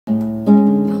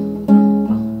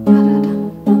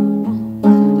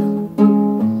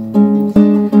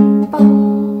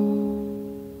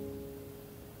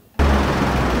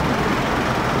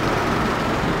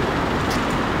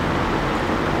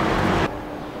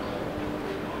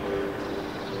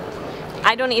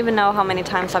I don't even know how many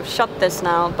times I've shot this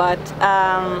now, but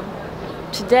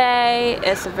today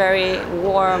is a very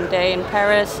warm day in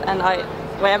Paris, and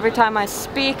every time I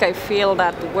speak I feel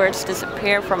that the words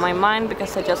disappear from my mind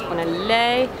because I just want to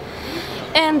lay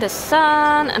in the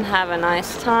sun and have a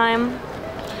nice time.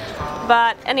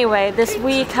 But anyway, this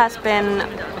week has been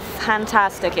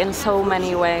fantastic in so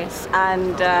many ways,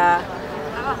 and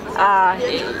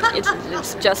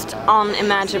it's just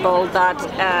unimaginable that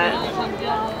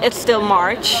it's still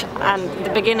March and the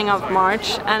beginning of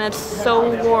March, and it's so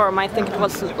warm. I think it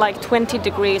was like 20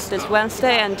 degrees this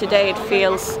Wednesday, and today it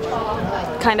feels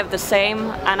kind of the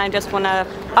same, and I just want to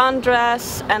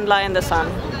undress and lie in the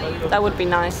sun. That would be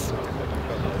nice.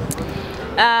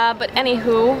 But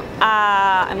anywho,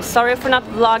 I'm sorry for not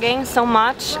vlogging so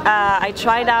much. I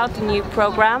tried out the new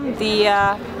program, the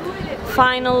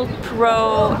Final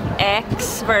Pro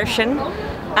X version,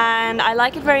 and I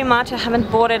like it very much. I haven't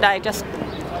bought it, I just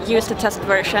used the test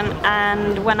version,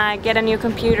 and when I get a new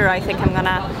computer I think I'm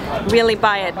gonna really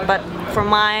buy it, but for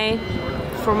my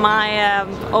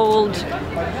old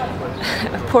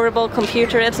portable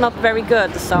computer it's not very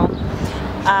good, so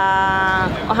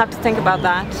I'll have to think about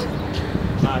that.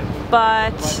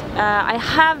 But I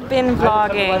have been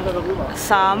vlogging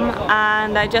some,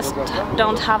 and I just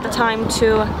don't have the time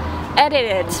to edit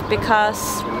it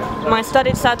because my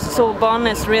studies at Sorbonne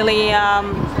is really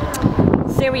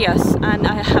serious, and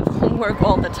I have homework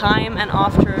all the time, and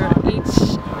after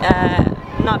each,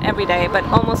 not every day, but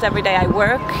almost every day I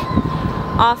work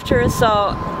after,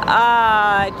 so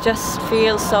I just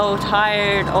feel so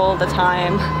tired all the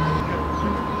time.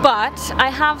 But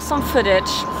I have some footage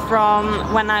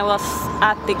from when I was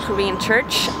at the Korean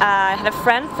church. I had a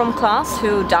friend from class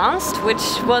who danced, which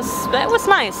was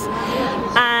nice,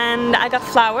 and I got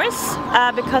flowers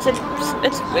because it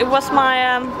was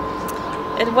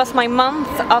my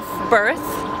month of birth.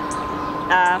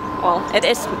 Well, it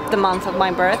is the month of my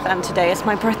birth, and today is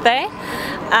my birthday.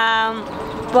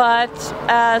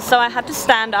 So I had to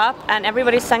stand up and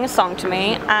everybody sang a song to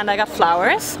me, and I got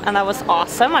flowers, and that was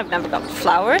awesome. I've never got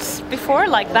flowers before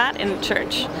like that in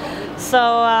church.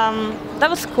 So that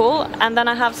was cool. And then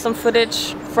I have some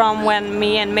footage from when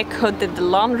me and Mikko did the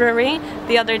laundry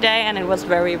the other day, and it was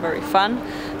very, very fun.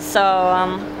 So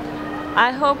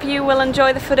I hope you will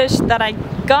enjoy the footage that I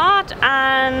got,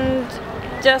 and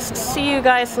just see you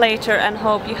guys later, and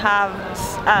hope you have,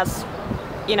 as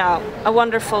you know, a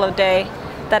wonderful day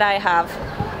that I have,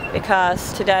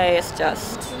 because today is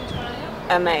just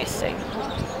amazing.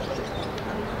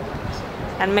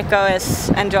 And Mikko is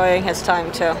enjoying his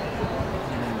time too.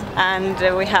 And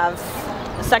we have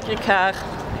Sacré-Cœur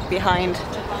behind.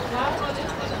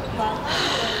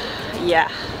 Yeah.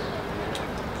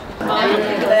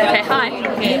 Okay, hi.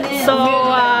 So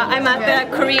I'm at the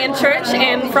Korean church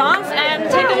in France, and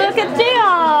take a look at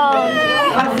Dion!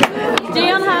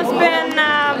 Dion has been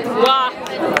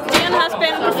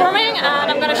performing,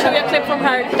 and I'm gonna show you a clip from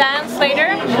her dance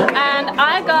later. And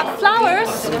I got flowers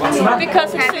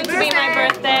because it's soon to be my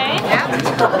birthday.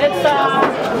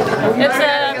 It's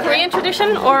a Korean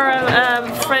tradition, or a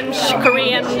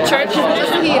French-Korean church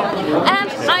tradition. And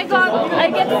I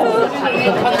get food.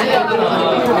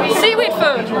 Seaweed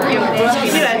food.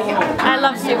 I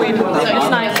love seaweed. It's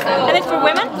nice. And it's for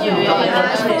women?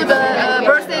 It's for the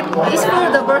birthday. It's for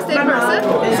the birthday person.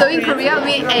 So in Korea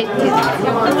we ate it.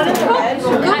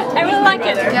 I really like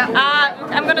it. Yeah.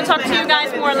 I'm gonna talk to you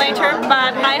guys more later,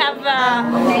 but I have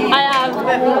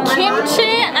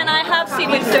kimchi and I have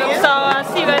seaweed soup. So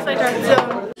see you guys later.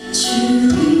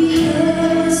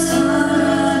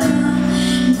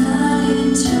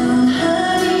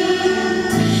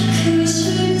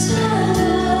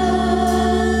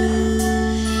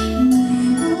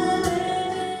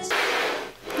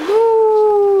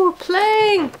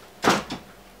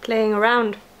 Playing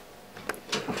around.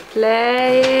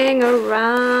 Playing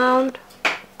around.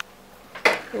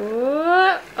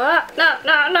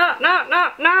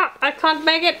 No, I can't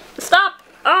make it. Stop.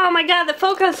 Oh my god, the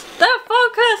focus. The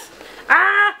focus.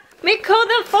 Ah, Mikko,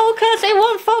 the focus. It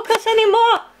won't focus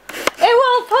anymore. It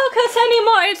won't focus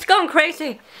anymore. It's gone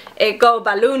crazy. It go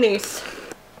balloonies.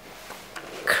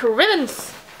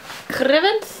 Crivens.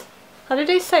 Crivens? How did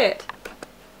they say it?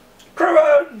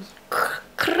 Crivens.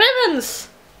 Crivens.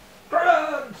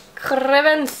 Crivens.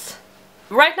 Crivens.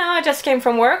 Right now I just came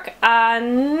from work,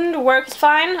 and work is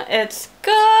fine. It's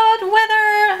good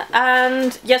weather,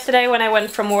 and yesterday when I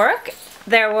went from work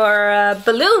there were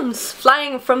balloons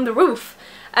flying from the roof,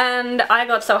 and I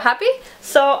got so happy,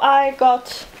 so I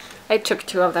took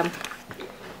 2 of them.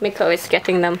 Mikko is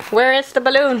getting them. Where is the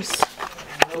balloons?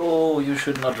 Oh, you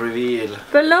should not reveal.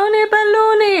 Balloony,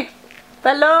 balloony!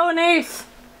 Balloonies!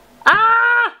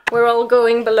 Ah! We're all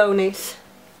going balonies.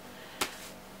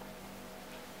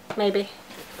 Maybe.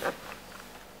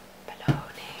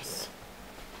 Balonies.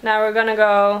 Now we're gonna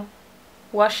go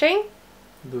washing.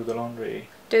 Do the laundry.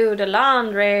 Do the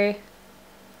laundry.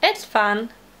 It's fun.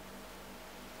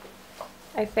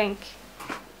 I think.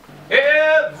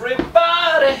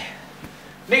 Everybody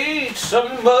needs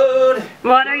somebody.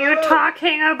 What are you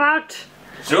talking about?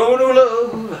 So no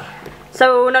love.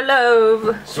 So no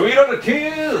love. Sweet on the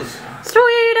kiss.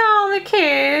 Sweet on the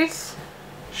kiss.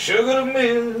 Sugar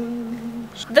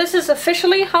milk. This is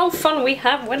officially how fun we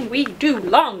have when we do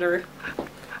laundry.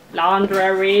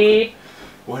 Laundery.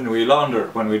 When we launder,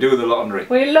 when we do the laundry.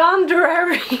 We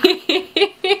laundery.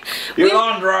 You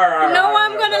launder. No,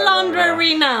 I'm gonna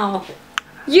laundery now.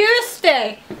 You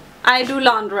stay. I do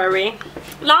laundery.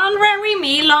 Laundery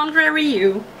me, laundery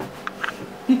you.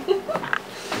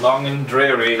 Long and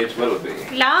dreary it will be.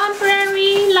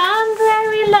 Laundery,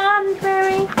 laundery,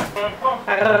 laundery.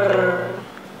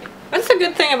 That's a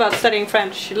good thing about studying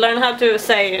French. You learn how to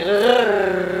say.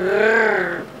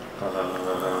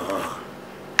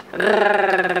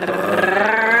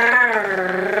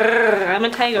 I'm a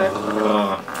tiger.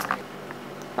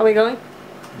 Are we going?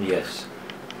 Yes.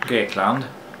 Grekland.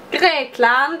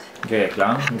 Grekland.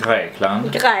 Grekland.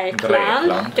 Grekland.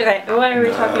 Grekland. What are we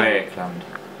talking about? Grekland.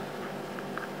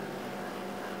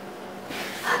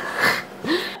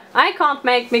 I can't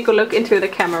make Mikko look into the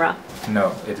camera.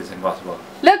 No, it is impossible.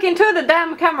 Look into the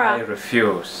damn I camera.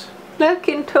 refuse. Look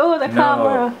into the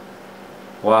camera.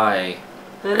 Why?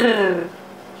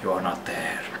 You are not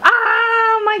there.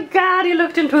 Oh my god, he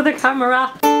looked into the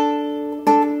camera.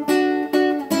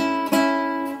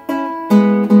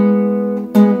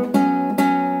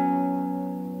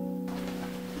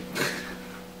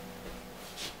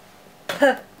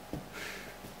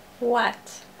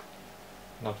 What?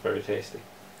 Not very tasty.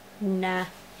 Nah.